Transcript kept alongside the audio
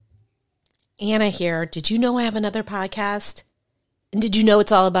Anna here. Did you know I have another podcast? And did you know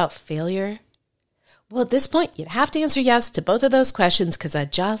it's all about failure? Well, at this point, you'd have to answer yes to both of those questions because I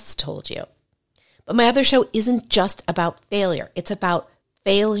just told you. But my other show isn't just about failure. It's about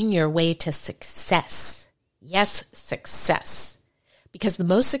failing your way to success. Yes, success. Because the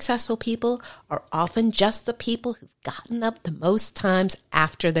most successful people are often just the people who've gotten up the most times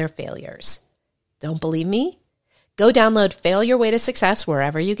after their failures. Don't believe me? Go download Fail Your Way to Success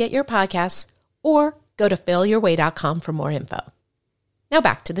wherever you get your podcasts, or go to failyourway.com for more info. Now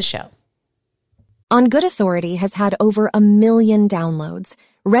back to the show. On Good Authority has had over 1 million downloads,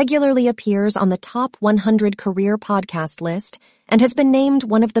 regularly appears on the top 100 career podcast list, and has been named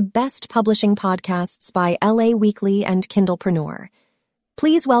one of the best publishing podcasts by LA Weekly and Kindlepreneur.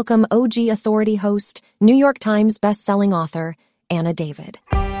 Please welcome OG Authority host, New York Times bestselling author, Anna David.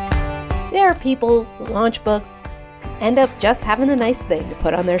 There are people who launch books and end up just having a nice thing to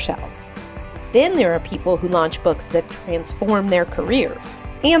put on their shelves. Then there are people who launch books that transform their careers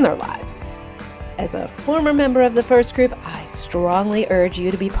and their lives. As a former member of the first group, I strongly urge you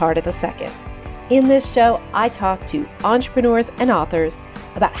to be part of the second. In this show, I talk to entrepreneurs and authors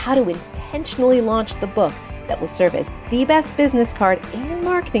about how to intentionally launch the book that will serve as the best business card and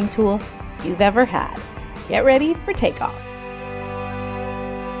marketing tool you've ever had. Get ready for takeoff.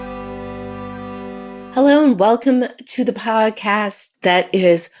 Hello and welcome to the podcast that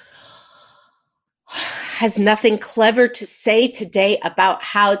has nothing clever to say today about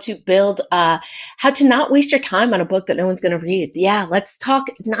how to how to not waste your time on a book that no one's going to read. Yeah, let's talk.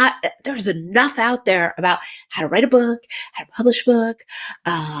 There's enough out there about how to write a book, how to publish a book,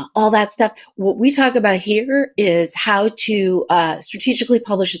 all that stuff. What we talk about here is how to strategically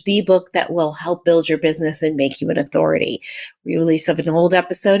publish the book that will help build your business and make you an authority. Release of an old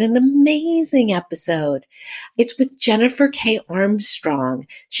episode, an amazing episode. It's with Jennifer K. Armstrong.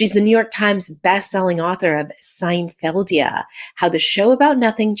 She's the New York Times bestselling author of Seinfeldia, How the Show About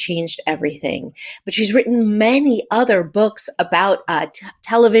Nothing Changed Everything. But she's written many other books about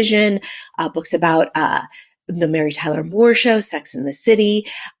television, books about the Mary Tyler Moore Show, Sex and the City.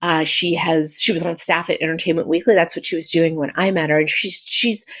 She was on staff at Entertainment Weekly. That's what she was doing when I met her. And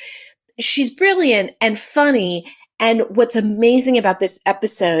she's brilliant and funny. And what's amazing about this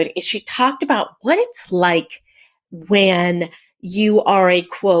episode is she talked about what it's like when you are a,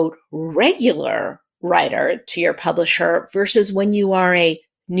 quote, regular writer to your publisher versus when you are a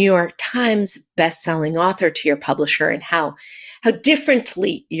New York Times bestselling author to your publisher and how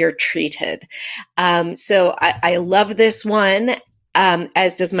differently you're treated. So I love this one.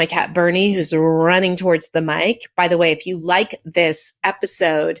 As does my cat Bernie, who's running towards the mic. By the way, if you like this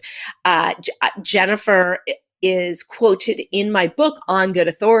episode, Jennifer is quoted in my book on Good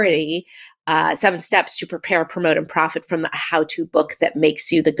Authority, 7 Steps to Prepare, Promote, and Profit from a How-To Book that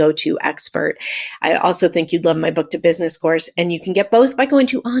makes you the go-to expert. I also think you'd love my book to business course, and you can get both by going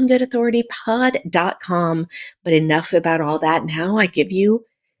to ongoodauthoritypod.com. But enough about all that. Now I give you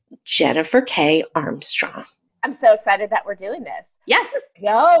Jennifer K. Armstrong. I'm so excited that we're doing this. Yes.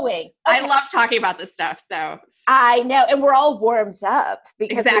 We're going. Okay. I love talking about this stuff. So I know. And we're all warmed up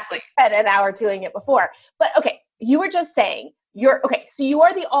because exactly. we spent an hour doing it before. But okay, you were just saying so you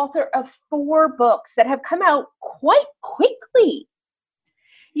are the author of 4 books that have come out quite quickly.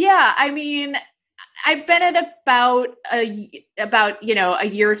 Yeah. I mean, I've been at about a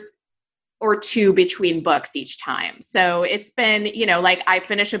year or 2 between books each time. So it's been, like I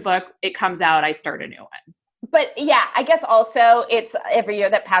finish a book, it comes out, I start a new one. But yeah, I guess also it's every year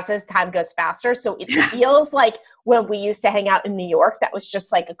that passes, time goes faster. So it feels like when we used to hang out in New York, that was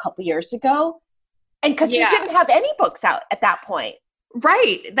just like a couple years ago. And because you didn't have any books out at that point.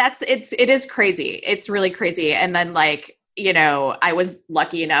 Right. It is crazy. It's really crazy. And then I was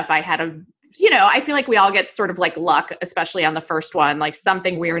lucky enough. I had I feel like we all get sort of like luck, especially on the first one, like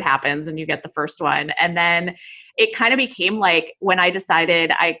something weird happens and you get the first one. And then it kind of became like when I decided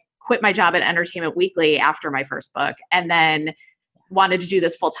I quit my job at Entertainment Weekly after my first book and then wanted to do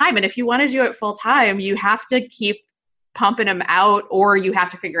this full time. And if you want to do it full time, you have to keep pumping them out or you have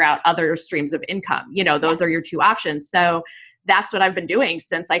to figure out other streams of income. Those are your 2 options. So that's what I've been doing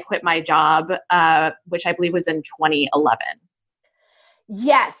since I quit my job, which I believe was in 2011.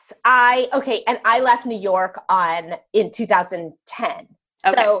 Yes. And I left New York in 2010.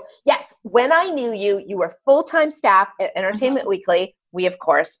 Okay. So yes, when I knew you, you were full-time staff at Entertainment Weekly. We, of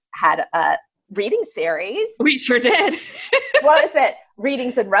course, had a reading series. We sure did. What was it?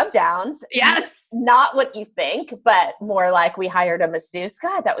 Readings and rubdowns. Yes. Not what you think, but more like we hired a masseuse.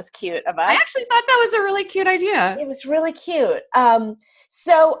 God, that was cute of us. I actually thought that was a really cute idea. It was really cute.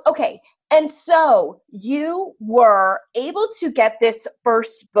 Okay. And so you were able to get this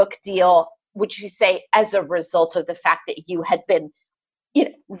first book deal would you say, as a result of the fact that you had been,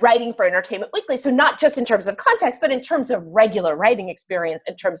 writing for Entertainment Weekly? So not just in terms of context, but in terms of regular writing experience,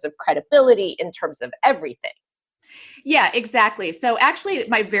 in terms of credibility, in terms of everything. Yeah, exactly. So actually,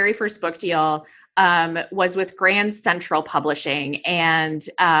 my very first book deal was with Grand Central Publishing. And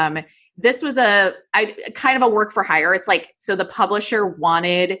this was kind of a work for hire. It's like, so the publisher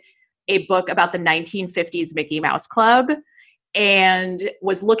wanted a book about the 1950s Mickey Mouse Club and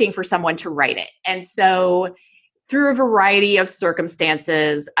was looking for someone to write it. And so through a variety of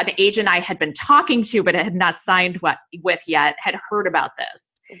circumstances, an agent I had been talking to, but had not signed with yet, had heard about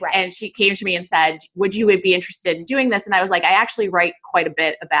this. Right. And she came to me and said, would you be interested in doing this? And I was like, I actually write quite a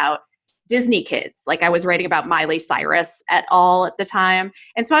bit about Disney kids. Like I was writing about Miley Cyrus at the time.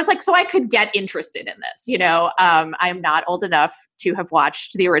 And so I was like, so I could get interested in this. I'm not old enough to have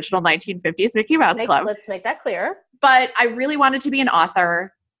watched the original 1950s Mickey Mouse Club. Let's make that clear. But I really wanted to be an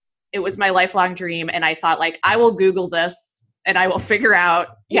author. It was my lifelong dream. And I thought like, I will Google this and I will figure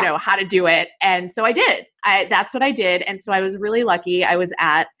out, how to do it. And so I did. That's what I did. And so I was really lucky. I was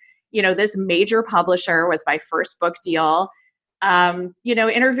at, this major publisher with my first book deal,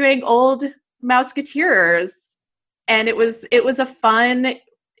 interviewing old Mouseketeers. And it was a fun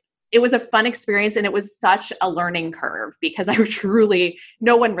experience. And it was such a learning curve because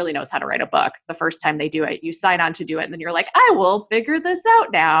no one really knows how to write a book the first time they do it. You sign on to do it and then you're like, I will figure this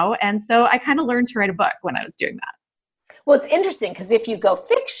out now. And so I kind of learned to write a book when I was doing that. Well, it's interesting because if you go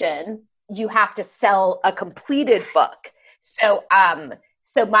fiction, you have to sell a completed book. So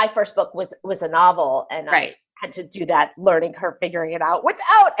my first book was a novel, and right. I had to do that learning curve, figuring it out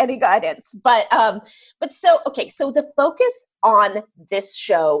without any guidance. So the focus on this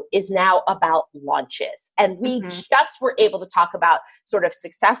show is now about launches. And we just were able to talk about sort of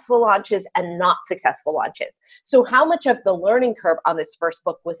successful launches and not successful launches. So how much of the learning curve on this first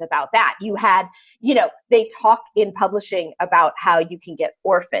book was about that? You had, they talk in publishing about how you can get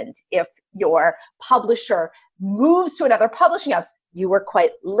orphaned if your publisher moves to another publishing house. You were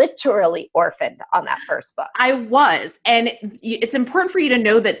quite literally orphaned on that first book. I was. And it's important for you to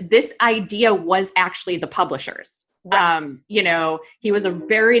know that this idea was actually the publisher's. Right. He was a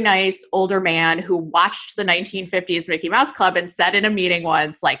very nice older man who watched the 1950s Mickey Mouse Club and said in a meeting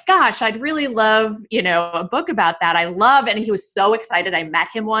once, like, gosh, I'd really love, a book about that. And he was so excited. I met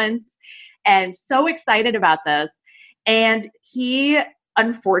him once and so excited about this. And he,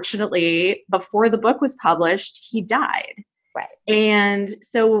 unfortunately, before the book was published, he died. Right. And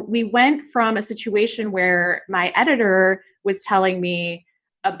so we went from a situation where my editor was telling me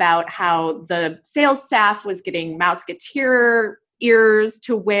about how the sales staff was getting Mouseketeer ears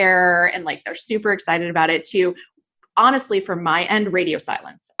to wear and like they're super excited about it, to honestly, from my end, radio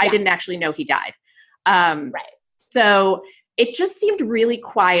silence. Yeah. I didn't actually know he died. Right. So it just seemed really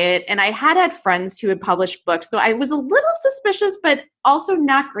quiet. And I had friends who had published books. So I was a little suspicious, but also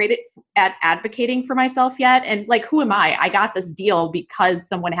not great at advocating for myself yet. And like, who am I? I got this deal because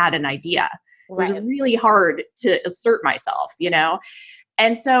someone had an idea. Right. It was really hard to assert myself,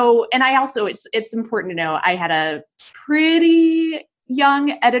 And so, and I also, it's important to know, I had a pretty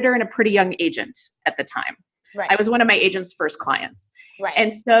young editor and a pretty young agent at the time. Right. I was one of my agent's first clients. Right.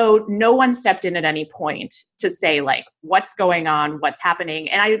 And so no one stepped in at any point to say like, what's going on, what's happening.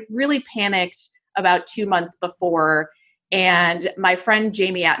 And I really panicked about 2 months before. And my friend,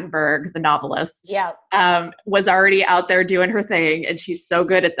 Jamie Attenberg, the novelist, was already out there doing her thing. And she's so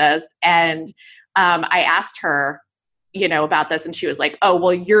good at this. And I asked her, about this. And she was like, oh,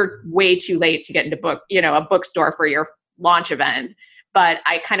 well, you're way too late to get into a bookstore for your launch event. But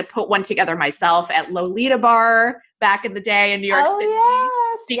I kind of put one together myself at Lolita Bar back in the day in New York City.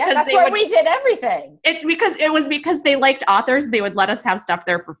 Yes, that's where we did everything. It was because they liked authors and they would let us have stuff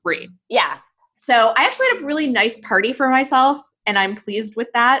there for free. Yeah. So I actually had a really nice party for myself and I'm pleased with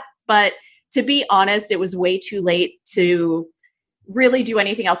that. But to be honest, it was way too late to really do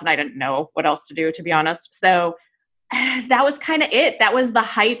anything else. And I didn't know what else to do, to be honest. So that was kind of it. That was the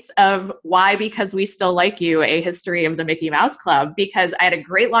heights of Why Because We Still Like You, A History of the Mickey Mouse Club, because I had a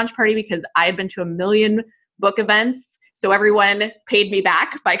great launch party because I had been to 1 million book events. So everyone paid me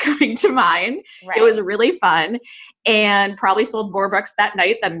back by coming to mine. Right. It was really fun and probably sold more books that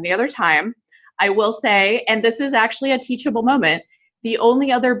night than any other time. I will say, and this is actually a teachable moment, the only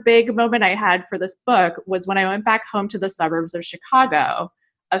other big moment I had for this book was when I went back home to the suburbs of Chicago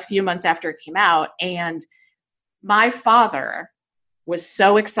a few months after it came out. And my father was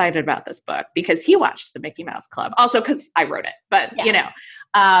so excited about this book because he watched the Mickey Mouse Club, also because I wrote it, but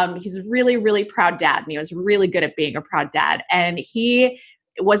he's a really, really proud dad. And he was really good at being a proud dad. And he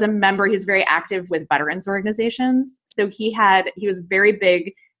was a member, he was very active with veterans organizations. So he was very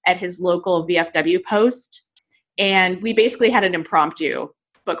big at his local VFW post. And we basically had an impromptu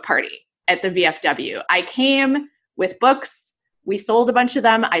book party at the VFW. I came with books. We sold a bunch of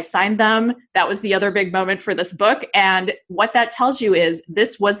them. I signed them. That was the other big moment for this book. And what that tells you is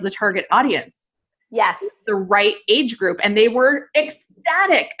this was the target audience. Yes. The right age group. And they were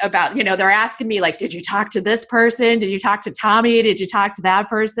ecstatic about, they're asking me like, did you talk to this person? Did you talk to Tommy? Did you talk to that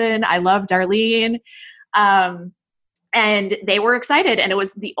person? I love Darlene. And they were excited. And it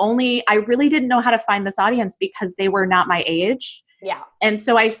was I really didn't know how to find this audience because they were not my age. Yeah. And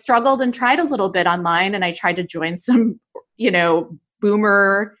so I struggled and tried a little bit online, and I tried to join some,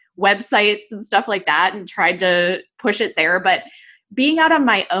 boomer websites and stuff like that and tried to push it there. But being out on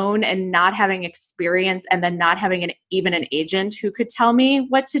my own and not having experience, and then not having even an agent who could tell me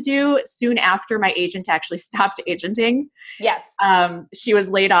what to do, soon after my agent actually stopped agenting. Yes. She was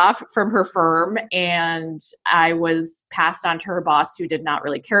laid off from her firm, and I was passed on to her boss, who did not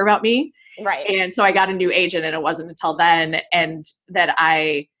really care about me. Right. And so I got a new agent, and it wasn't until then and that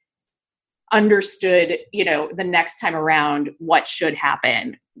I understood, the next time around what should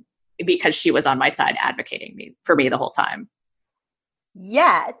happen, because she was on my side advocating for me the whole time.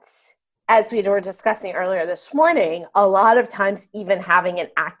 Yet, as we were discussing earlier this morning, a lot of times even having an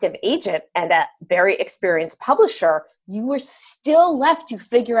active agent and a very experienced publisher, you were still left to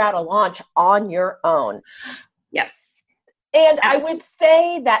figure out a launch on your own. Yes. And Absolutely. I would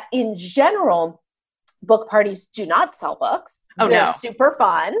say that in general, book parties do not sell books. Oh, They're no. super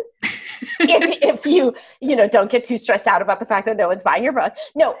fun. if you don't get too stressed out about the fact that no one's buying your book.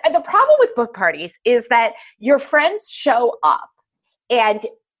 No, and the problem with book parties is that your friends show up, and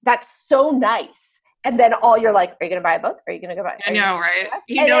that's so nice. And then you're like, are you going to buy a book? Are you going to go buy? I know, right?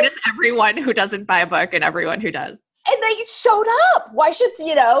 You notice everyone who doesn't buy a book and everyone who does. And they showed up. Why should,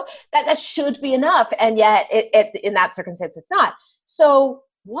 that should be enough. And yet in that circumstance, it's not. So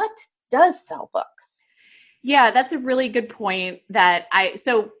what does sell books? Yeah, that's a really good point.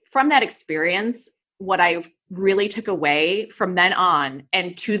 So from that experience, what I really took away from then on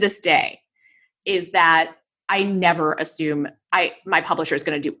and to this day is that I never assume my publisher is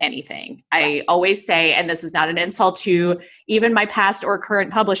going to do anything. I always say, and this is not an insult to even my past or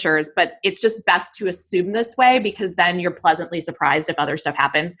current publishers, but it's just best to assume this way, because then you're pleasantly surprised if other stuff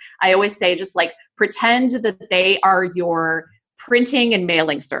happens. I always say, just like pretend that they are your printing and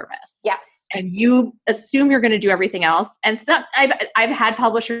mailing service. Yes. And you assume you're going to do everything else. And so I've had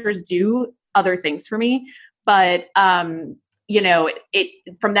publishers do other things for me, but from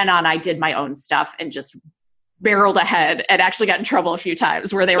then on, I did my own stuff and just barreled ahead, and actually got in trouble a few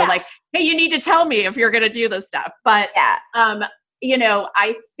times where they were like, hey, you need to tell me if you're going to do this stuff. But,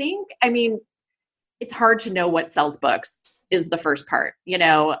 I think, it's hard to know what sells books is the first part.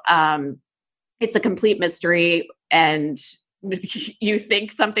 It's a complete mystery, and you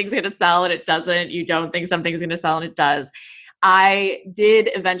think something's going to sell and it doesn't. You don't think something's going to sell and it does. I did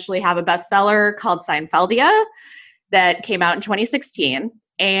eventually have a bestseller called Seinfeldia that came out in 2016.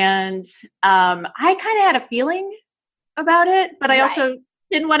 And I kind of had a feeling about it, but I also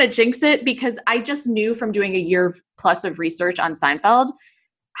didn't want to jinx it, because I just knew from doing a year plus of research on Seinfeld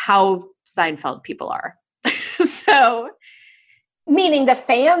how Seinfeld people are. So, meaning the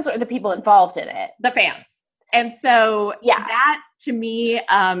fans or the people involved in it? The fans. And so that to me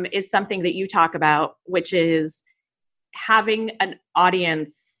is something that you talk about, which is having an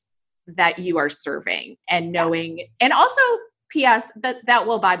audience that you are serving and knowing, and also P.S. that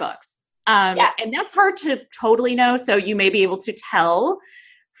will buy books. And that's hard to totally know. So you may be able to tell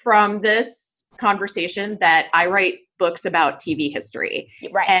from this conversation that I write books about TV history.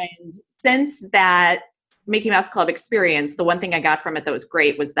 Right. And since that Mickey Mouse Club experience, the one thing I got from it that was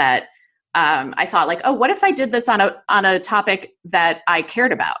great was that I thought like, oh, what if I did this on a topic that I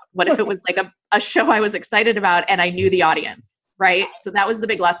cared about? What if it was like a show I was excited about and I knew the audience? Right. So that was the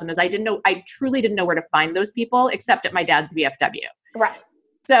big lesson, is I truly didn't know where to find those people except at my dad's VFW. Right.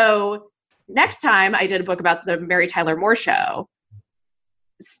 So next time I did a book about the Mary Tyler Moore Show,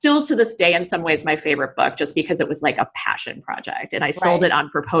 still to this day, in some ways, my favorite book, just because it was like a passion project. And I sold it on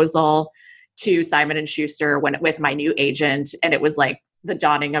proposal to Simon & Schuster with my new agent. And it was like the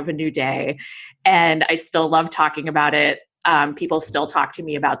dawning of a new day. And I still love talking about it. People still talk to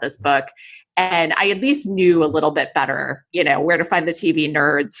me about this book. And I at least knew a little bit better, where to find the TV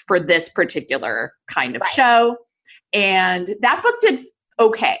nerds for this particular kind of show. And that book did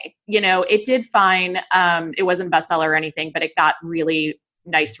okay. It did fine. It wasn't a bestseller or anything, but it got really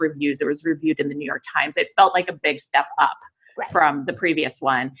nice reviews. It was reviewed in the New York Times. It felt like a big step up from the previous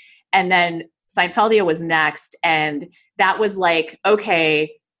one. And then Seinfeldia was next. And that was like,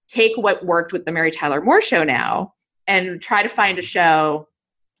 okay, take what worked with the Mary Tyler Moore Show now and try to find a show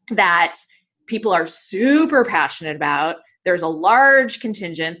that people are super passionate about. There's a large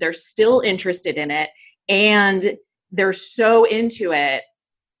contingent. They're still interested in it. And they're so into it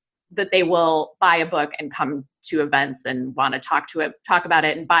that they will buy a book and come to events and want to talk about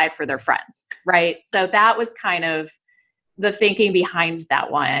it and buy it for their friends. Right. So that was kind of the thinking behind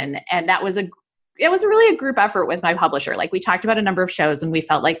that one. And it was really a group effort with my publisher. Like, we talked about a number of shows and we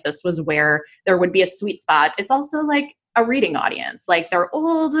felt like this was where there would be a sweet spot. It's also like a reading audience. Like, they're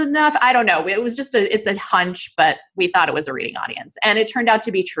old enough. I don't know. It was just it's a hunch, but we thought it was a reading audience, and it turned out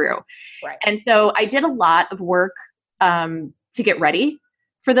to be true. Right. And so I did a lot of work to get ready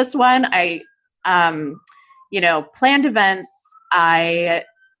for this one. I, planned events. I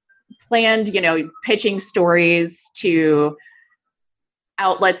planned, pitching stories to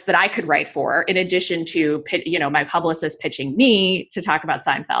outlets that I could write for, in addition to, my publicist pitching me to talk about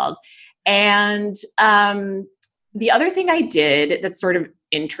Seinfeld. And the other thing I did that's sort of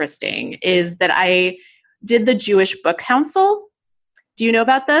interesting is that I did the Jewish Book Council. Do you know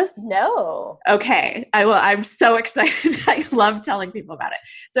about this? No. Okay. I'm so excited. I love telling people about it.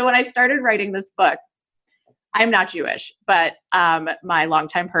 So when I started writing this book, I'm not Jewish, but my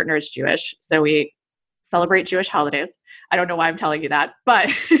longtime partner is Jewish. So we celebrate Jewish holidays. I don't know why I'm telling you that, but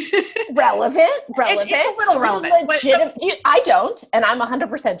relevant. It's a little relevant. I don't, and I'm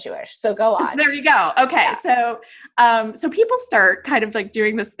 100% Jewish. So go on. There you go. Okay. Yeah. So people start kind of like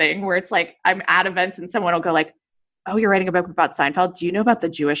doing this thing where it's like, I'm at events and someone will go like, "Oh, you're writing a book about Seinfeld. Do you know about the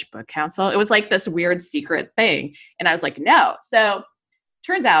Jewish Book Council?" It was like this weird secret thing. And I was like, no. So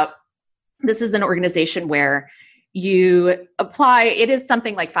turns out this is an organization where you apply. It is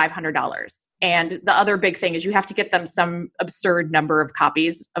something like $500. And the other big thing is you have to get them some absurd number of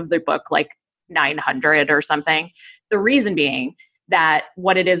copies of the book, like 900 or something. The reason being that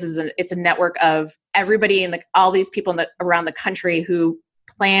what it is it's a network of everybody all these people around the country who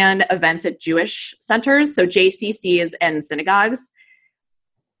plan events at Jewish centers, so JCCs and synagogues.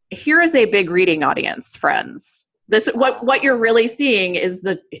 Here is a big reading audience, friends. What you're really seeing is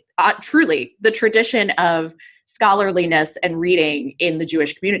truly the tradition of scholarliness and reading in the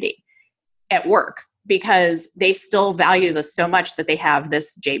Jewish community at work, because they still value this so much that they have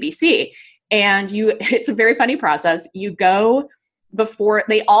this JBC. And it's a very funny process. You go before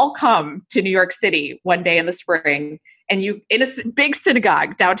they all come to New York City one day in the spring, and you in a big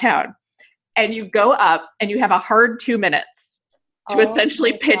synagogue downtown, and you go up and you have a hard 2 minutes to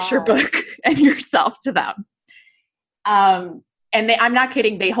essentially pitch your book and yourself to them. And I'm not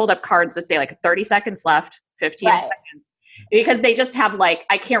kidding. They hold up cards that say like 30 seconds left, 15 seconds, because they just have like,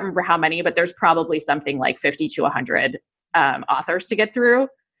 I can't remember how many, but there's probably something like 50 to 100 authors to get through.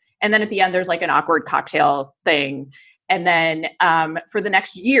 And then at the end, there's like an awkward cocktail thing. And then for the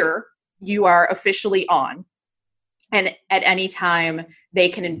next year, you are officially on. And at any time, they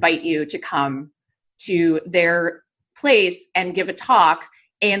can invite you to come to their place and give a talk.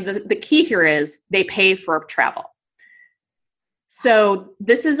 And the key here is they pay for travel. So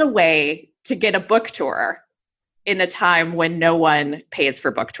this is a way to get a book tour in a time when no one pays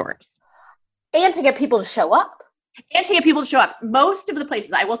for book tours. And to get people to show up. Most of the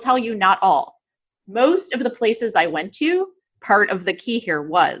places, I will tell you, not all. Most of the places I went to, part of the key here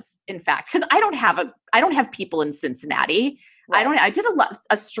was, in fact, because I don't have people in Cincinnati. Right. I did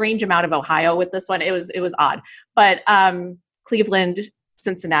a strange amount of Ohio with this one. It was odd, but Cleveland,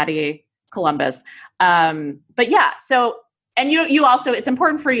 Cincinnati, Columbus. But yeah, so. And you also, it's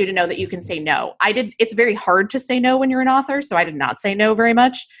important for you to know that you can say no. It's very hard to say no when you're an author, so I did not say no very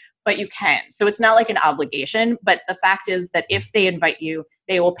much, but you can. So it's not like an obligation, but the fact is that if they invite you,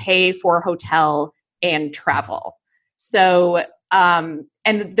 they will pay for hotel and travel. So, and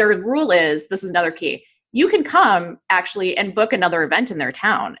their rule is, this is another key, you can come actually and book another event in their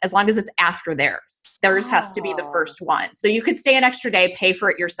town as long as it's after theirs. Theirs has to be the first one. So you could stay an extra day, pay for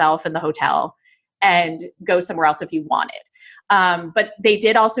it yourself in the hotel, and go somewhere else if you wanted. But they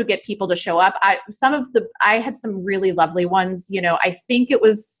did also get people to show up. I had some really lovely ones. I think it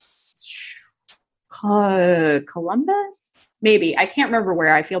was Columbus, maybe. I can't remember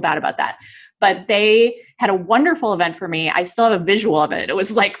where. I feel bad about that. But they had a wonderful event for me. I still have a visual of it. It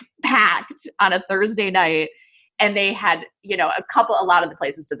was like packed on a Thursday night. And they had, a lot of the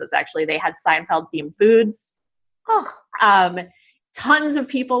places did this actually. They had Seinfeld themed foods. Tons of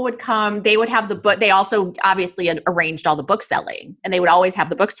people would come. They would have the book. They also obviously had arranged all the book selling, and they would always have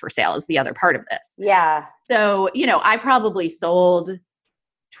the books for sale as the other part of this. Yeah. So, I probably sold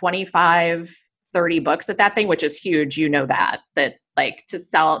 25, 30 books at that thing, which is huge. That like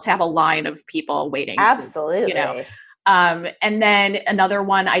to have a line of people waiting. Absolutely. And then another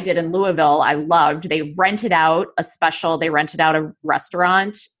one I did in Louisville, I loved. They rented out a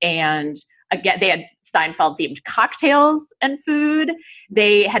restaurant, and again, they had Seinfeld themed cocktails and food.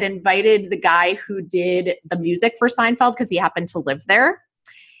 They had invited the guy who did the music for Seinfeld because he happened to live there.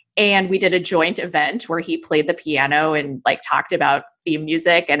 And we did a joint event where he played the piano and like talked about theme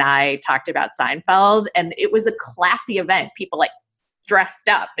music, and I talked about Seinfeld. And it was a classy event. People like dressed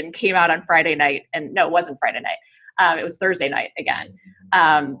up and came out on Friday night. And no, it wasn't Friday night. It was Thursday night again,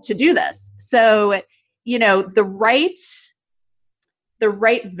 to do this. So, the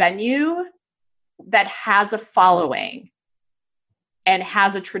right venue that has a following and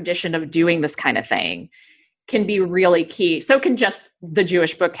has a tradition of doing this kind of thing can be really key. So can just the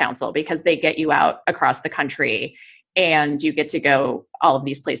Jewish Book Council, because they get you out across the country and you get to go all of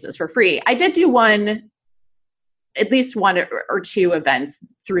these places for free. I did do at least one or two events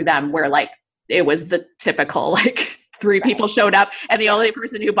through them where like it was the typical like three people showed up and the only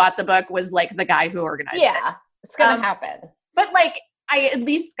person who bought the book was like the guy who organized it. Yeah, it's going to happen. But like at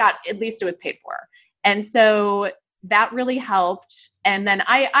least it was paid for. And so that really helped. And then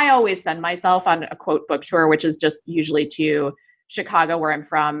I always send myself on a quote book tour, which is just usually to Chicago, where I'm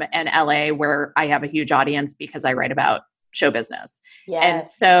from, and LA, where I have a huge audience because I write about show business. Yes. And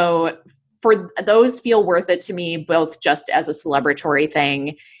so for those feel worth it to me, both just as a celebratory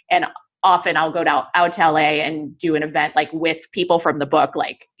thing, and often I'll go out to LA and do an event like with people from the book.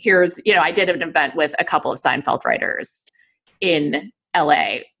 Like I did an event with a couple of Seinfeld writers in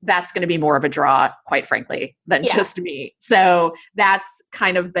LA. That's going to be more of a draw, quite frankly, than just me. So that's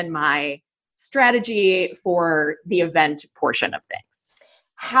kind of been my strategy for the event portion of things.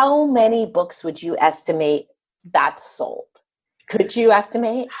 How many books would you estimate that sold? Could you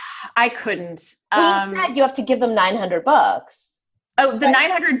estimate? I couldn't. Well, you said you have to give them 900 books. Oh, the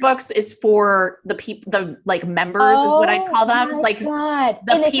 900 books is for the people, the like members is what I call them. Like God.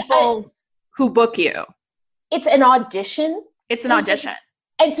 The people who book you. It's an audition? It's an audition.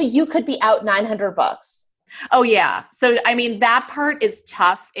 And so you could be out 900 books. Oh, yeah. So, I mean, that part is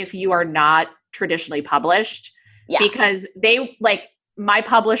tough if you are not traditionally published. Yeah. Because they, like, my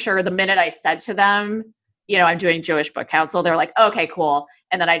publisher, the minute I said to them, I'm doing Jewish Book Council, they're like, okay, cool.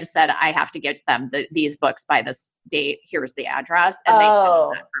 And then I just said, I have to get them these books by this date. Here's the address. And they did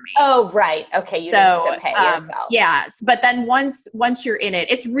that for me. Oh, right. Okay. You didn't have to pay yourself. Yeah. But then once you're in it,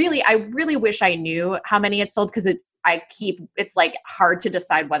 I really wish I knew how many it sold, because it's like hard to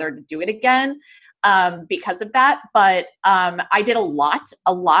decide whether to do it again because of that. But I did a lot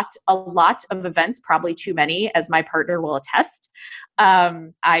of events, probably too many, as my partner will attest.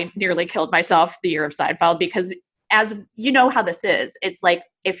 I nearly killed myself the year of Seinfeld, because as you know how this is, it's like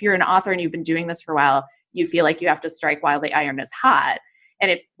if you're an author and you've been doing this for a while, you feel like you have to strike while the iron is hot. And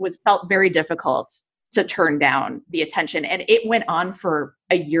it felt very difficult to turn down the attention. And it went on for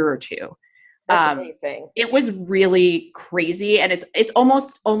a year or two. That's amazing. It was really crazy. And it's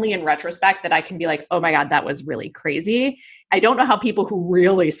almost only in retrospect that I can be like, oh my God, that was really crazy. I don't know how people who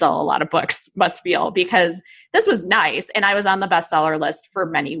really sell a lot of books must feel, because this was nice. And I was on the bestseller list for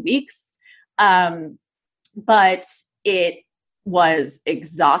many weeks. But it was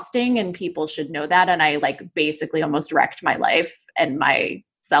exhausting, and people should know that. And I like basically almost wrecked my life and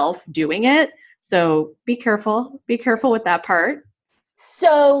myself doing it. So be careful with that part.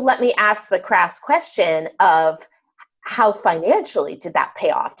 So let me ask the crass question of how financially did that pay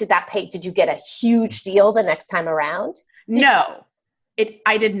off? Did you get a huge deal the next time around? No,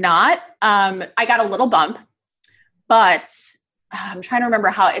 I did not. I got a little bump, but I'm trying to remember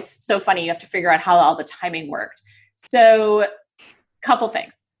how. It's so funny. You have to figure out how all the timing worked. So couple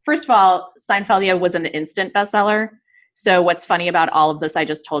things. First of all, Seinfeldia was an instant bestseller. So what's funny about all of this I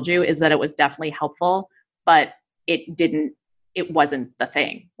just told you is that it was definitely helpful, but it wasn't the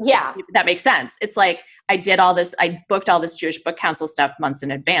thing. Yeah. That makes sense. It's like I booked all this Jewish Book Council stuff months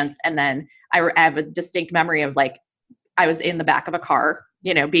in advance. And then I have a distinct memory of like, I was in the back of a car,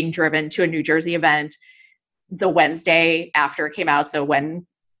 being driven to a New Jersey event the Wednesday after it came out. So when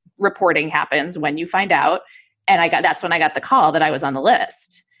reporting happens, when you find out, and that's when I got the call that I was on the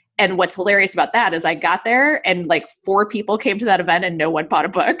list. And what's hilarious about that is I got there and like 4 people came to that event and no one bought a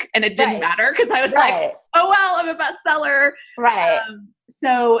book, and it didn't matter because I was like, oh, well, I'm a bestseller. Right.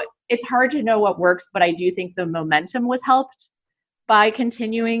 So it's hard to know what works, but I do think the momentum was helped by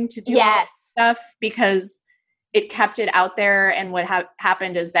continuing to do stuff, because it kept it out there. And what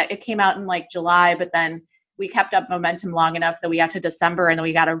happened is that it came out in like July, but then we kept up momentum long enough that we got to December, and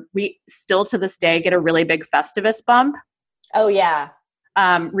then we still to this day get a really big Festivus bump. Oh yeah.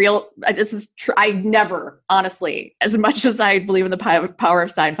 This is true. I never, honestly, as much as I believe in the power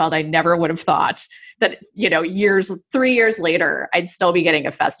of Seinfeld, I never would have thought that, 3 years later, I'd still be getting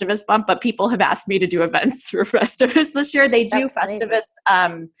a Festivus bump, but people have asked me to do events through Festivus this year. They do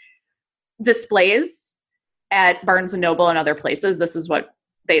Festivus displays at Barnes & Noble and other places. This is what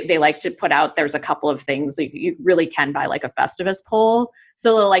they like to put out. There's a couple of things you really can buy, like a Festivus poll.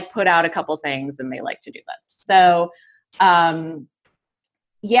 So they'll like put out a couple things and they like to do this. So,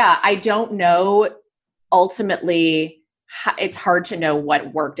 yeah, I don't know. Ultimately, it's hard to know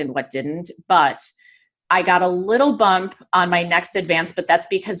what worked and what didn't, but I got a little bump on my next advance, but that's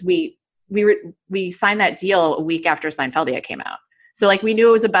because we signed that deal a week after Seinfeldia came out. So like we knew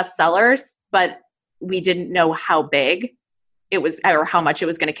it was a bestseller, but we didn't know how big it was or how much it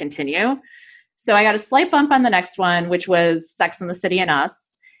was going to continue. So I got a slight bump on the next one, which was Sex and the City and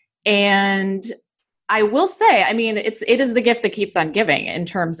Us. And I will say, I mean, it is the gift that keeps on giving in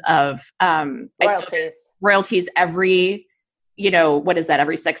terms of royalties every, what is that?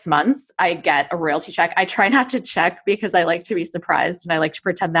 Every 6 months, I get a royalty check. I try not to check because I like to be surprised and I like to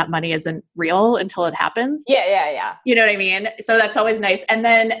pretend that money isn't real until it happens. Yeah. You know what I mean? So that's always nice. And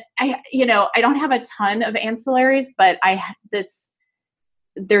then I don't have a ton of ancillaries, but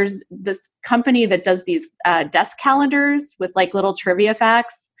there's this company that does these desk calendars with like little trivia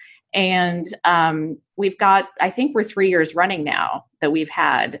facts. And we've got, I think we're 3 years running now that we've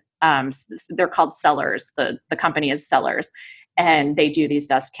had, they're called Sellers. The company is Sellers, and they do these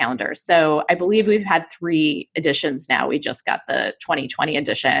desk calendars. So I believe we've had 3 editions now. We just got the 2020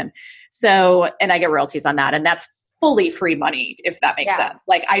 edition. So, and I get royalties on that. And that's fully free money, if that makes sense.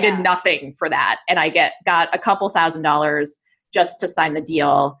 Like I did nothing for that. And I got a couple $1,000s just to sign the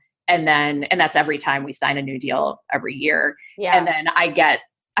deal. And that's every time we sign a new deal every year. Yeah. And then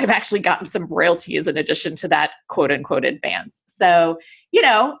I've actually gotten some royalties in addition to that quote unquote advance. So,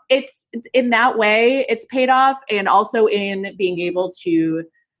 it's in that way it's paid off. And also in being able to,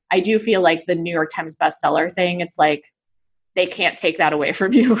 I do feel like the New York Times bestseller thing, it's like, they can't take that away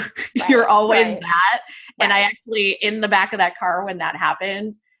from you. Right, You're always that. Right. And I actually, in the back of that car when that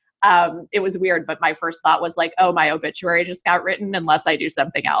happened, it was weird, but my first thought was like, oh, my obituary just got written unless I do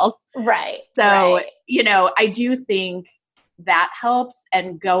something else. Right. So, I do think that helps.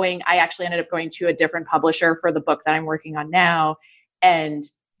 And I actually ended up going to a different publisher for the book that I'm working on now. And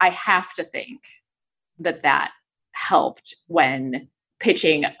I have to think that helped when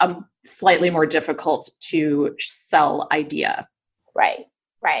pitching a slightly more difficult to sell idea. Right.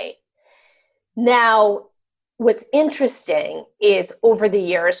 Now, what's interesting is over the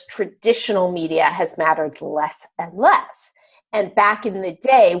years, traditional media has mattered less and less. And back in the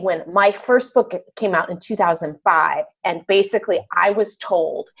day when my first book came out in 2005, and basically I was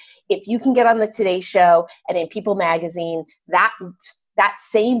told, if you can get on the Today Show and in People magazine, that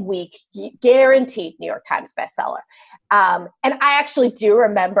same week, guaranteed New York Times bestseller. And I actually do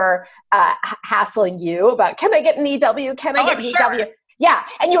remember hassling you about, can I get an EW? Can I get an EW? Sure. Yeah.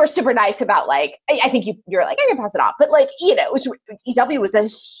 And you were super nice about like, I think you're like, I can pass it off. But like, EW was a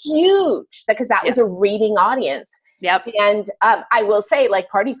huge, because that was a reading audience. Yep. And I will say, like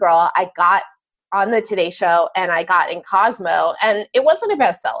Party Girl, I got on the Today Show and I got in Cosmo, and it wasn't a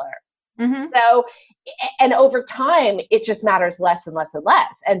bestseller. Mm-hmm. So, and over time, it just matters less and less and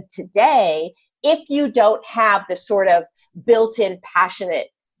less. And today, if you don't have the sort of built-in passionate,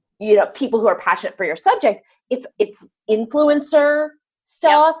 people who are passionate for your subject, it's influencer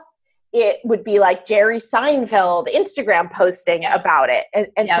stuff. Yep. It would be like Jerry Seinfeld Instagram posting about it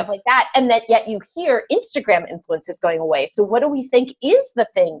and stuff like that. And that yet you hear Instagram influence is going away. So what do we think is the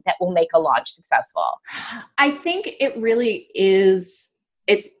thing that will make a launch successful? I think it really is.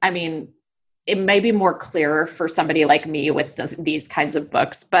 It may be more clear for somebody like me with these kinds of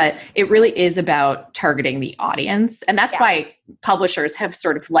books, but it really is about targeting the audience. And that's why publishers have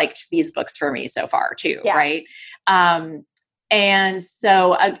sort of liked these books for me so far too, right? And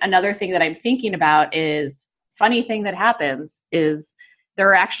so another thing that I'm thinking about is, funny thing that happens is there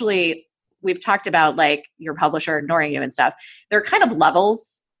are actually, we've talked about like your publisher ignoring you and stuff. There are kind of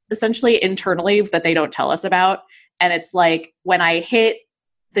levels essentially internally that they don't tell us about. And it's like when I hit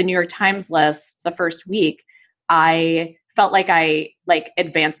the New York Times list the first week, I felt like I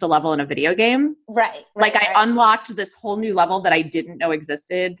advanced a level in a video game. Right. I unlocked this whole new level that I didn't know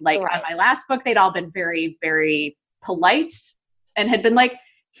existed. On my last book, they'd all been very, very polite and had been like,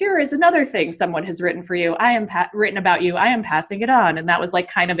 here is another thing someone has written for you. I am written about you. I am passing it on. And that was like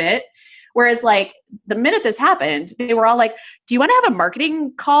kind of it. Whereas like the minute this happened, they were all like, do you want to have a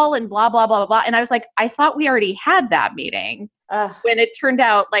marketing call and blah, blah, blah, blah, blah. And I was like, I thought we already had that meeting. When it turned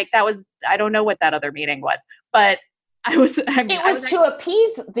out like that was, I don't know what that other meeting was, but I was, I mean, it was to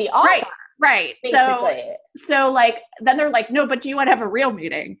appease the author. Right. Right. Basically. So like, then they're like, no, but do you want to have a real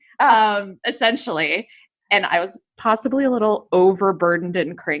meeting? Essentially. And I was possibly a little overburdened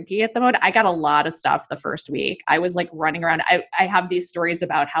and cranky at the moment. I got a lot of stuff the first week. I was like running around. I have these stories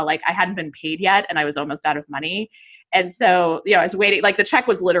about how like I hadn't been paid yet and I was almost out of money. And so, I was waiting, like the check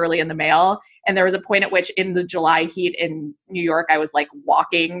was literally in the mail. And there was a point at which in the July heat in New York, I was like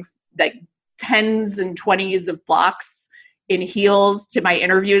walking like 10s and 20s of blocks in heels to my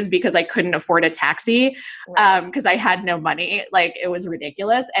interviews because I couldn't afford a taxi because I had no money. Like it was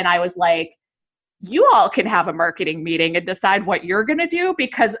ridiculous. And I was like, you all can have a marketing meeting and decide what you're going to do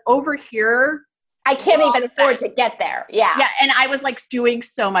because over here, I can't even afford to get there. Yeah. Yeah. And I was like doing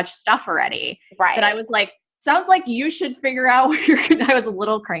so much stuff already. Right. That I was like, sounds like you should figure out what you're going to. I was a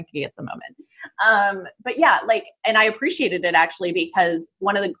little cranky at the moment. But yeah, like, and I appreciated it actually because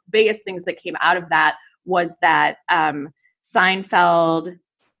one of the biggest things that came out of that was that Seinfeld,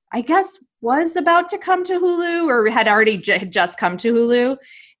 I guess, was about to come to Hulu or had already just come to Hulu.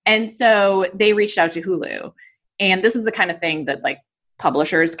 And so they reached out to Hulu. And this is the kind of thing that like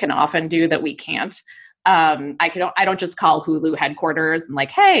publishers can often do that we can't. I don't just call Hulu headquarters and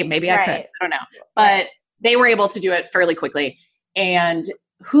like, hey, maybe I could. I don't know. But they were able to do it fairly quickly. And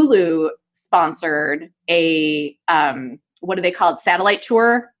Hulu sponsored a, what do they call it? Satellite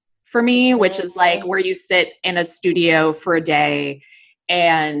tour for me, which is like where you sit in a studio for a day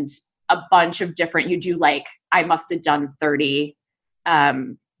and a bunch of different, you do like, I must have done 30,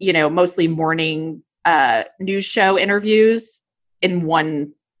 mostly morning news show interviews in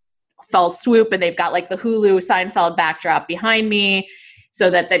one fell swoop. And they've got like the Hulu Seinfeld backdrop behind me so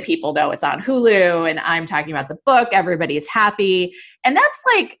that the people know it's on Hulu and I'm talking about the book. Everybody's happy. And that's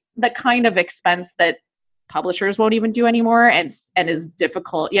like the kind of expense that publishers won't even do anymore and is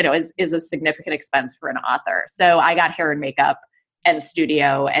difficult, is a significant expense for an author. So I got hair and makeup and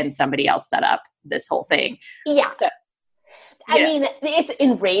studio and somebody else set up this whole thing. Yeah. So, I mean, it's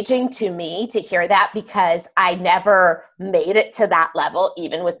enraging to me to hear that because I never made it to that level,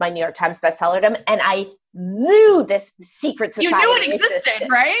 even with my New York Times bestsellerdom. And I knew this secret society. You knew it existed,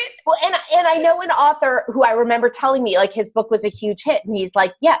 right? Well, and I know an author who I remember telling me like his book was a huge hit. And he's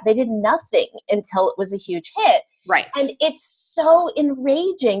like, yeah, they did nothing until it was a huge hit. Right. And it's so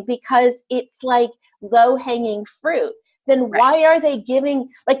enraging because it's like low-hanging fruit. Then why are they giving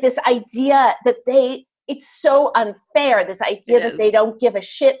like this idea that it's so unfair, this idea that they don't give a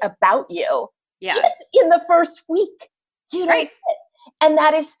shit about you. Yeah. In the first week. You know, and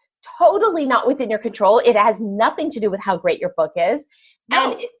that is totally not within your control. It has nothing to do with how great your book is.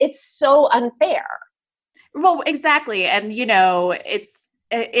 No. And it's so unfair. Well, exactly. And,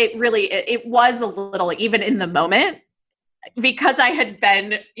 it was a little, even in the moment, because I had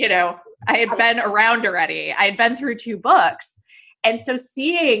been, around already. I had been through 2 books. And so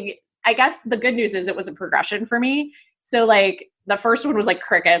seeing, I guess the good news is it was a progression for me. So like the first one was like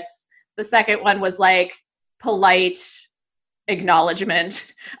crickets. The second one was like polite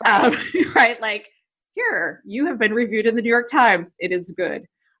acknowledgement, right? Like, here, you have been reviewed in the New York Times. It is good.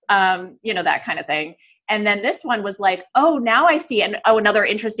 That kind of thing. And then this one was like, oh, now I see. And another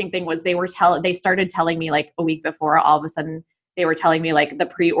interesting thing was they started telling me like a week before, all of a sudden they were telling me like the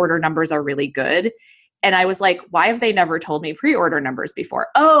pre-order numbers are really good. And I was like, why have they never told me pre-order numbers before?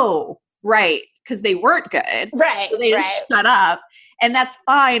 Oh, right. Because they weren't good. Right. So they just shut up. And that's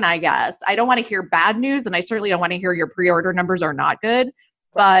fine, I guess. I don't want to hear bad news. And I certainly don't want to hear your pre-order numbers are not good.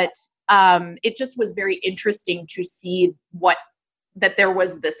 Right. But it just was very interesting to see that there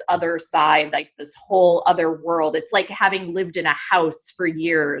was this other side, like this whole other world. It's like having lived in a house for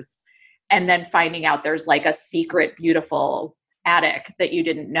years and then finding out there's like a secret, beautiful attic that you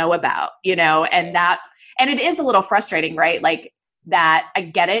didn't know about, and it is a little frustrating, right? Like that I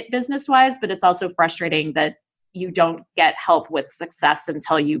get it business wise, but it's also frustrating that you don't get help with success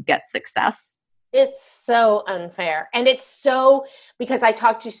until you get success. It's so unfair. And it's so, because I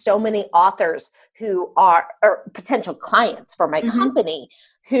talk to so many authors who are or potential clients for my company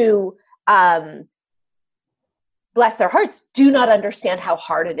who, bless their hearts, do not understand how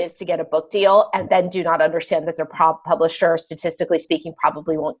hard it is to get a book deal and then do not understand that their publisher, statistically speaking,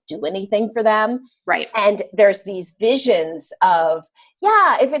 probably won't do anything for them. Right. And there's these visions of,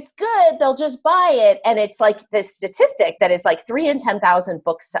 if it's good, they'll just buy it. And it's like this statistic that is like 3 in 10,000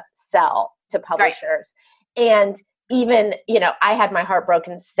 books sell to publishers. Right. And even, I had my heart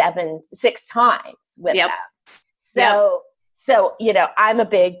broken 6 times with them. So, I'm a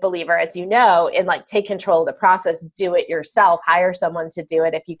big believer, as you know, in like take control of the process, do it yourself, hire someone to do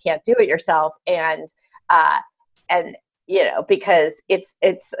it if you can't do it yourself. And because it's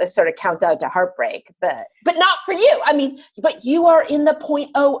a sort of countdown to heartbreak, but not for you. I mean, but you are in the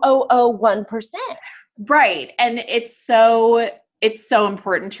 0.0001%. Right. And it's so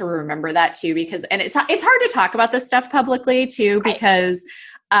important to remember that too, because, and it's hard to talk about this stuff publicly too, because,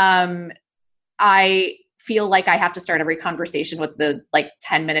 I feel like I have to start every conversation with the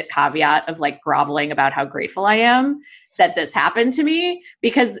 10-minute caveat of groveling about how grateful I am that this happened to me,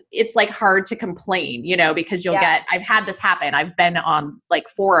 because it's hard to complain, because I've had this happen. I've been on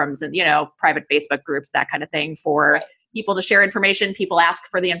forums and, private Facebook groups, that kind of thing, for people to share information. People ask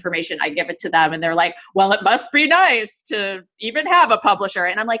for the information. I give it to them and they're like, well, it must be nice to even have a publisher.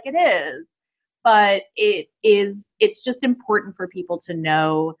 And I'm like, it is, but it's just important for people to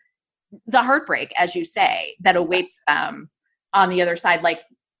know the heartbreak, as you say, that awaits them on the other side.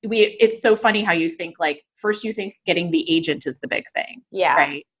 It's so funny how you think first you think getting the agent is the big thing. Yeah.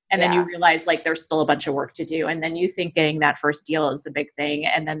 Right. And then you realize there's still a bunch of work to do. And then you think getting that first deal is the big thing.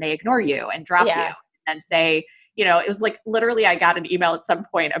 And then they ignore you and drop you and say, it was literally, I got an email at some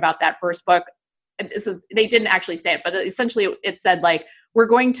point about that first book. And they didn't actually say it, but essentially it said we're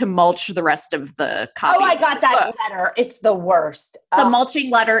going to mulch the rest of the copies. Oh, I got that letter. It's the worst. The mulching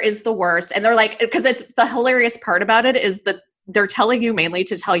letter is the worst. And they're because it's the hilarious part about it is that they're telling you mainly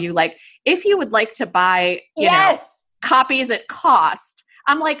to tell you if you would like to buy, you know, copies at cost.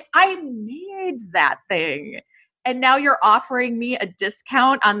 I'm like, I made that thing. And now you're offering me a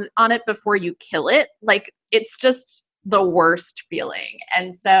discount on it before you kill it. It's just the worst feeling.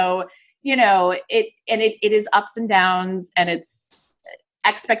 And so, it is ups and downs, and it's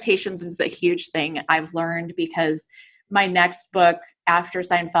expectations is a huge thing I've learned, because my next book after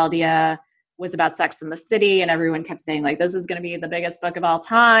Seinfeldia was about Sex and the City, and everyone kept saying this is going to be the biggest book of all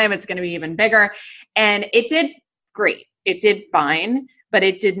time. It's going to be even bigger. And it did great. It did fine, but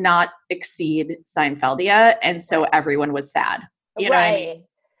it did not exceed Seinfeldia. And so everyone was sad, you know what I mean?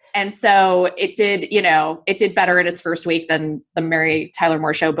 And so it did better in its first week than the Mary Tyler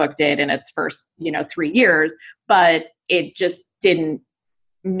Moore Show book did in its first, 3 years, but it just didn't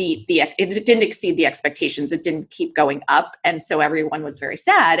it didn't exceed the expectations. It didn't keep going up. And so everyone was very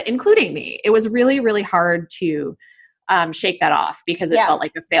sad, including me. It was really, really hard to shake that off, because it felt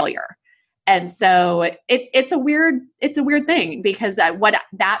like a failure. And so it's a weird thing, because what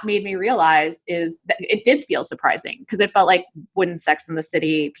that made me realize is that it did feel surprising, because it felt like, wouldn't Sex and the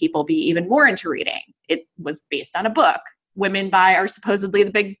City people be even more into reading? It was based on a book. Women are supposedly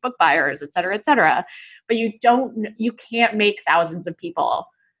the big book buyers, et cetera, et cetera. But you can't make thousands of people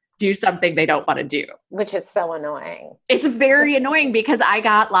do something they don't want to do. Which is so annoying. It's very annoying, because I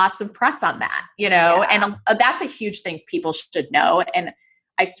got lots of press on that, and that's a huge thing people should know. And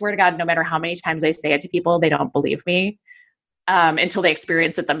I swear to God, no matter how many times I say it to people, they don't believe me until they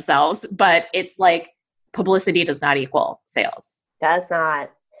experience it themselves. But it's publicity does not equal sales. Does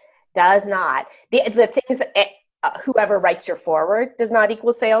not. The things that whoever writes your forward does not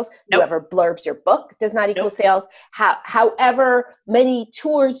equal sales. Nope. Whoever blurbs your book does not equal sales. However many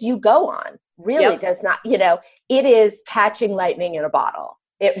tours you go on really does not, it is catching lightning in a bottle.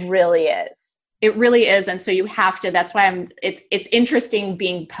 It really is. It really is. And so you have to, that's why it's interesting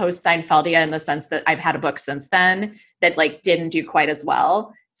being post Seinfeldia, in the sense that I've had a book since then that didn't do quite as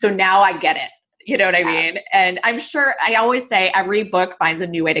well. So now I get it. You know what I mean? And I'm sure, I always say every book finds a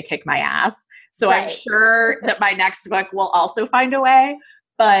new way to kick my ass. So I'm sure that my next book will also find a way,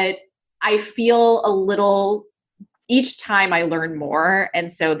 but I feel each time I learn more.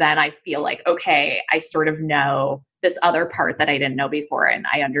 And so then I feel okay, I sort of know this other part that I didn't know before, and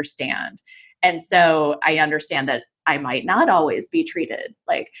I understand. And so I understand that I might not always be treated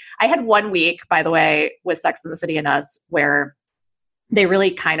I had 1 week, by the way, with Sex and the City and Us, where they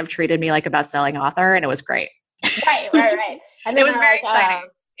really kind of treated me like a best-selling author, and it was great. Right. And it was very exciting.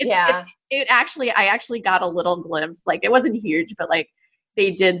 I actually got a little glimpse. It wasn't huge, but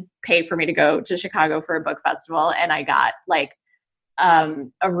they did pay for me to go to Chicago for a book festival, and I got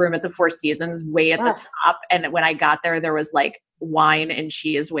a room at the Four Seasons way at the top. And when I got there was wine and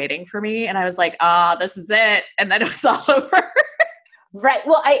cheese waiting for me, and I was like, this is it. And then it was all over. Right.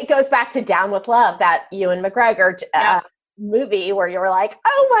 Well, it goes back to Down with Love, that Ewan McGregor movie, where you were like,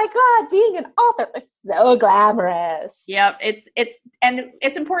 oh my God, being an author is so glamorous. Yep.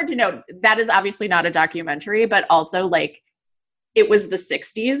 It's important to note that is obviously not a documentary, but also it was the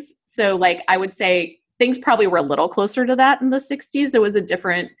 60s. So I would say things probably were a little closer to that in the 60s. It was a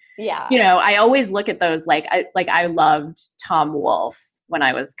different, I always look at those, I loved Tom Wolfe when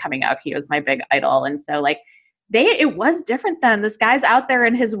I was coming up. He was my big idol. And so it was different then. This guy's out there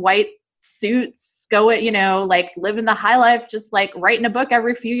in his white suits, go, like living the high life, just like writing a book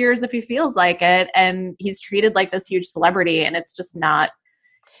every few years if he feels like it. And he's treated like this huge celebrity, and it's just not,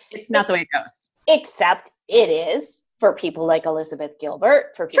 the way it goes. Except it is for people like Elizabeth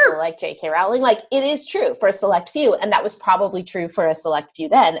Gilbert, for people like J.K. Rowling. Like, it is true for a select few. And that was probably true for a select few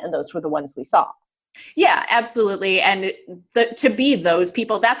then. And those were the ones we saw. Yeah, absolutely. And to be those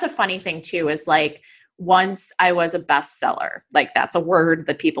people, that's a funny thing too, is like, once I was a bestseller, like that's a word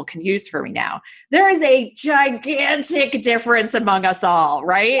that people can use for me now. There is a gigantic difference among us all,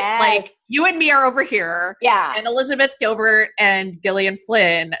 right? Yes. Like you and me are over here. Yeah. And Elizabeth Gilbert and Gillian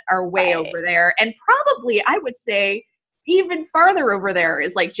Flynn are way over there. And probably I would say even farther over there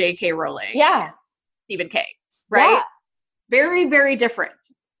is like J.K. Rowling. Yeah. Stephen King, right? Yeah. Very, very different.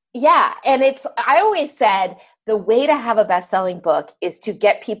 Yeah. And I always said the way to have a best-selling book is to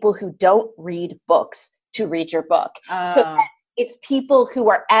get people who don't read books to read your book. So that it's people who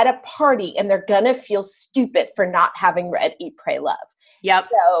are at a party and they're going to feel stupid for not having read Eat, Pray, Love. Yep.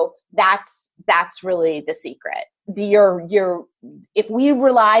 So that's really the secret. If we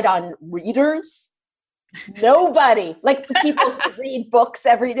relied on readers, nobody, like people who read books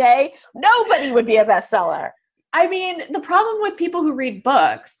every day, nobody would be a bestseller. I mean, the problem with people who read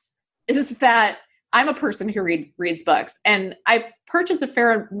books is that I'm a person who reads books, and I purchase a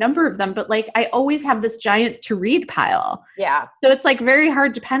fair number of them, but like I always have this giant to read pile. Yeah. So it's like very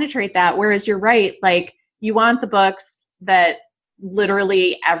hard to penetrate that. Whereas you're right, like you want the books that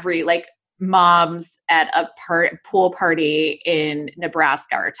literally every like moms at a pool party in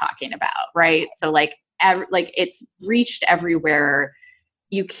Nebraska are talking about, right? So like it's reached everywhere.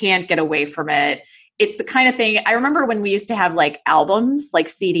 You can't get away from it. It's the kind of thing, I remember when we used to have like albums, like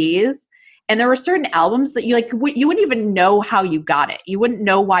CDs, and there were certain albums that you wouldn't even know how you got it. You wouldn't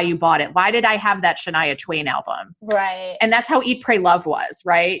know why you bought it. Why did I have that Shania Twain album? Right. And that's how Eat, Pray, Love was,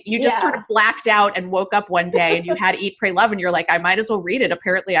 right? You just sort of blacked out and woke up one day and you had Eat, Pray, Love, and you're like, I might as well read it.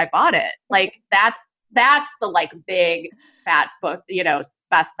 Apparently I bought it. Like that's the like big fat book,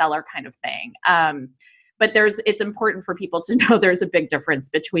 bestseller kind of thing. But it's important for people to know there's a big difference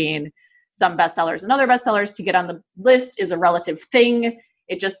between some bestsellers and other bestsellers. To get on the list is a relative thing.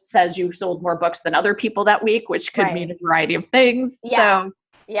 It just says you sold more books than other people that week, which could mean a variety of things. Yeah. So,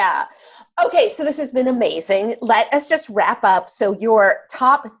 yeah. Okay. So this has been amazing. Let us just wrap up. So your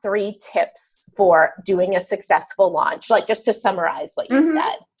top 3 tips for doing a successful launch, like just to summarize what you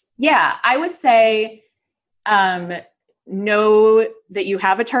said. Yeah. I would say, know that you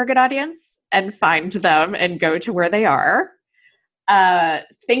have a target audience and find them and go to where they are.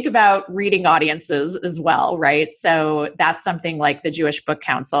 Think about reading audiences as well, right? So that's something like the Jewish Book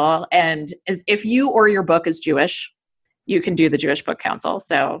Council. And if you or your book is Jewish, you can do the Jewish Book Council.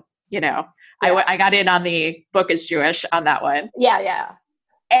 So, I got in on the book is Jewish on that one. Yeah, yeah.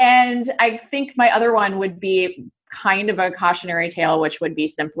 And I think my other one would be kind of a cautionary tale, which would be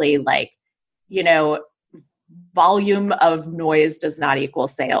simply like, volume of noise does not equal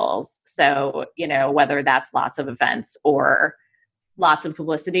sales. So, whether that's lots of events or lots of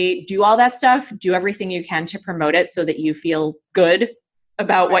publicity, do all that stuff, do everything you can to promote it so that you feel good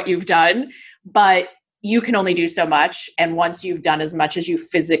about what you've done, but you can only do so much. And once you've done as much as you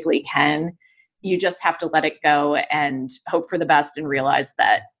physically can, you just have to let it go and hope for the best and realize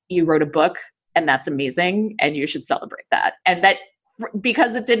that you wrote a book and that's amazing and you should celebrate that. And that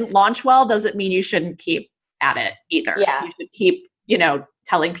because it didn't launch well doesn't mean you shouldn't keep at it either. Yeah. You should keep,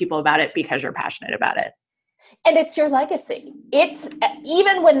 telling people about it because you're passionate about it. And it's your legacy. It's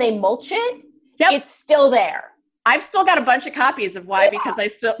even when they mulch it, it's still there. I've still got a bunch of copies of why, because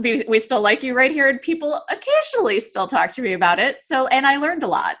we still like you right here. And people occasionally still talk to me about it. So, and I learned a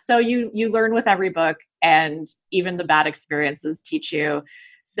lot. So you learn with every book, and even the bad experiences teach you.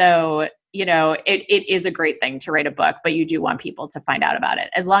 So, it is a great thing to write a book, but you do want people to find out about it.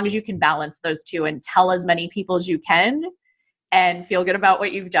 As long as you can balance those two and tell as many people as you can and feel good about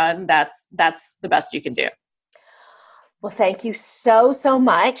what you've done, that's the best you can do. Well, thank you so, so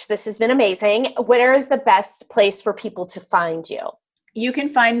much. This has been amazing. Where is the best place for people to find you? You can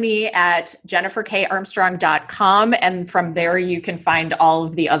find me at jenniferkarmstrong.com. And from there, you can find all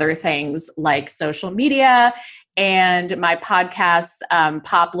of the other things like social media and my podcasts,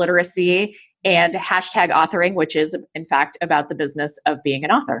 Pop Literacy and #authoring, which is in fact about the business of being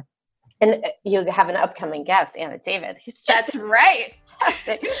an author. And you have an upcoming guest, Anna David. That's right.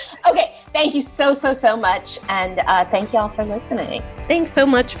 Fantastic. Okay. Thank you so, so, so much. And thank y'all for listening. Thanks so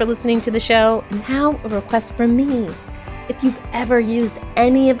much for listening to the show. And now a request from me. If you've ever used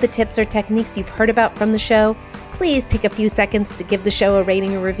any of the tips or techniques you've heard about from the show, please take a few seconds to give the show a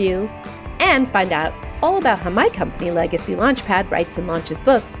rating or review, and find out all about how my company, Legacy Launchpad, writes and launches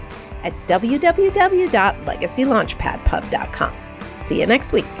books. at www.legacylaunchpadpub.com. See you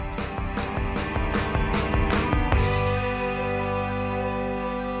next week.